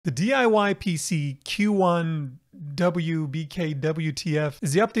The DIYPC-Q01 WBK-WTF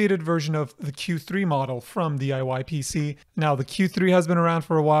is the updated version of the Q3 model from DIYPC. Now, the Q3 has been around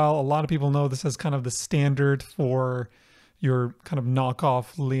for a while. A lot of people know this as kind of the standard for your kind of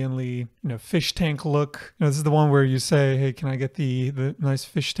knockoff Lian Li, fish tank look. This is the one where you say, hey, can I get the nice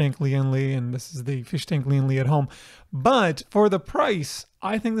fish tank Lian Li? And this is the fish tank Lian Li at home. But for the price,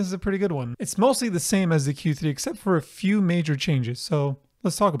 I think this is a pretty good one. It's mostly the same as the Q3, except for a few major changes. So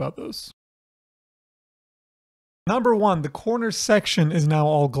let's talk about those. Number one, the corner section is now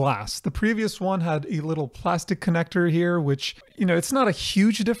all glass. The previous one had a little plastic connector here, which, it's not a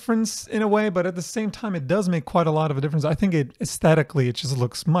huge difference in a way, but at the same time, it does make quite a lot of a difference. I think aesthetically, it just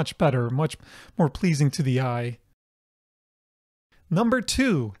looks much better, much more pleasing to the eye. Number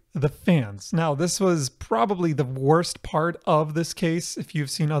two, the fans. Now, this was probably the worst part of this case. If you've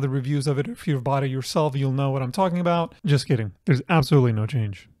seen other reviews of it, or if you've bought it yourself, you'll know what I'm talking about. Just kidding. There's absolutely no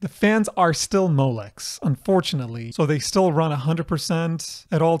change. The fans are still Molex, unfortunately. So they still run 100%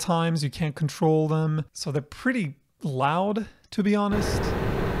 at all times. You can't control them. So they're pretty loud, to be honest.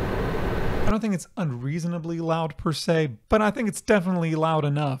 I don't think it's unreasonably loud per se, but I think it's definitely loud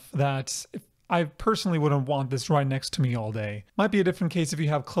enough that I personally wouldn't want this right next to me all day. Might be a different case if you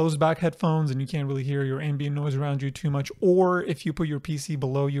have closed back headphones and you can't really hear your ambient noise around you too much, or if you put your PC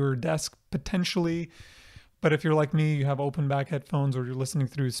below your desk, potentially. But if you're like me, you have open back headphones or you're listening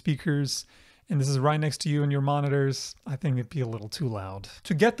through speakers and this is right next to you and your monitors, I think it'd be a little too loud.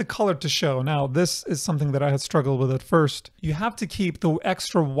 To get the color to show, now this is something that I had struggled with at first. You have to keep the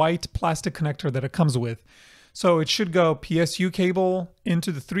extra white plastic connector that it comes with. So it should go PSU cable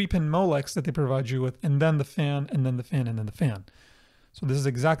into the 3-pin Molex that they provide you with, and then the fan, and then the fan, and then the fan. So this is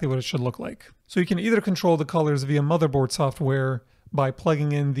exactly what it should look like. So you can either control the colors via motherboard software by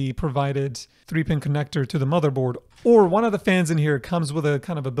plugging in the provided 3-pin connector to the motherboard, or one of the fans in here comes with a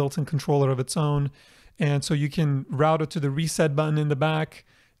kind of a built-in controller of its own. And so you can route it to the reset button in the back,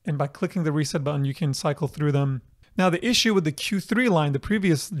 and by clicking the reset button, you can cycle through them. Now, the issue with the Q3 line, the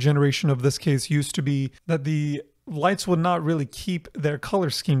previous generation of this case, used to be that the lights would not really keep their color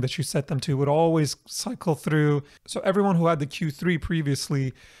scheme that you set them to. It would always cycle through. So everyone who had the Q3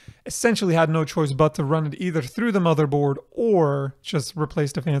 previously essentially had no choice but to run it either through the motherboard or just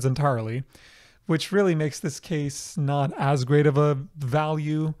replace the fans entirely, which really makes this case not as great of a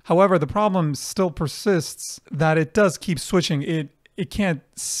value. However, the problem still persists that it does keep switching. It can't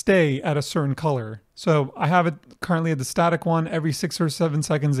stay at a certain color. So I have it currently at the static one. Every 6 or 7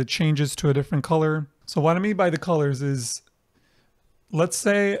 seconds, it changes to a different color. So what I mean by the colors is, let's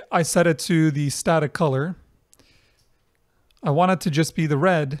say I set it to the static color. I want it to just be the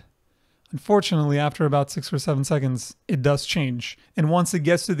red. Unfortunately, after about 6 or 7 seconds, it does change. And once it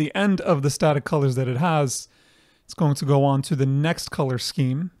gets to the end of the static colors that it has, it's going to go on to the next color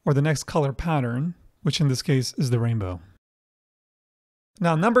scheme or the next color pattern, which in this case is the rainbow.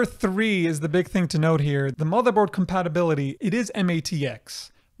 Now, number 3 is the big thing to note here. The motherboard compatibility, it is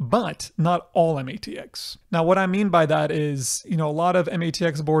MATX, but not all MATX. Now, what I mean by that is, a lot of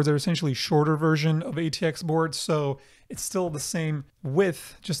MATX boards are essentially shorter version of ATX boards, so it's still the same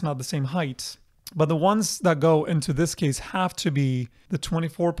width, just not the same height. But the ones that go into this case have to be the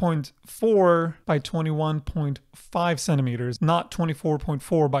 24.4 by 21.5 centimeters, not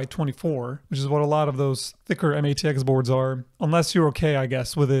 24.4 by 24, which is what a lot of those thicker MATX boards are. Unless you're okay, I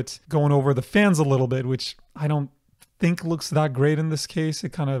guess, with it going over the fans a little bit, which I don't think looks that great in this case.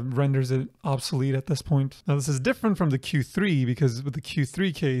 It kind of renders it obsolete at this point. Now, this is different from the Q3 because with the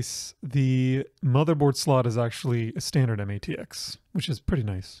Q3 case, the motherboard slot is actually a standard MATX, which is pretty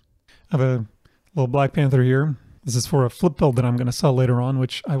nice. I have a little Black Panther here. This is for a flip build that I'm going to sell later on,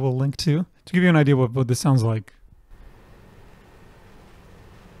 which I will link to give you an idea what this sounds like.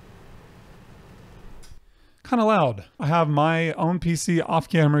 Kind of loud. I have my own PC off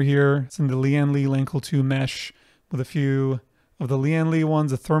camera here. It's in the Lian Li Lankle 2 mesh with a few of the Lian Li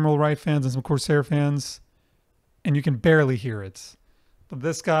ones, the thermal right fans and some Corsair fans, and you can barely hear it. But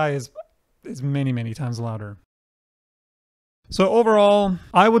this guy is many, many times louder. So overall,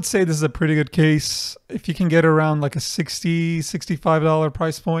 I would say this is a pretty good case. If you can get around like a $60, $65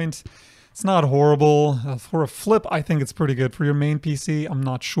 price point, it's not horrible. For a flip, I think it's pretty good. For your main PC, I'm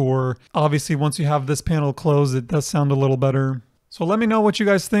not sure. Obviously, once you have this panel closed, it does sound a little better. So let me know what you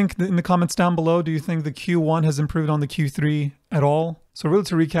guys think in the comments down below. Do you think the Q1 has improved on the Q3 at all? So really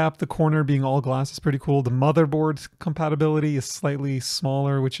to recap, the corner being all glass is pretty cool. The motherboard compatibility is slightly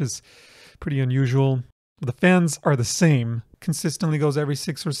smaller, which is pretty unusual. The fans are the same. Consistently goes every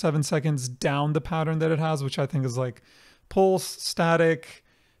 6 or 7 seconds down the pattern that it has, which I think is like pulse, static,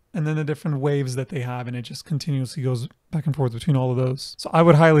 and then the different waves that they have, and it just continuously goes back and forth between all of those. So I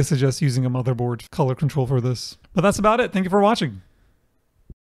would highly suggest using a motherboard color control for this. But that's about it. Thank you for watching.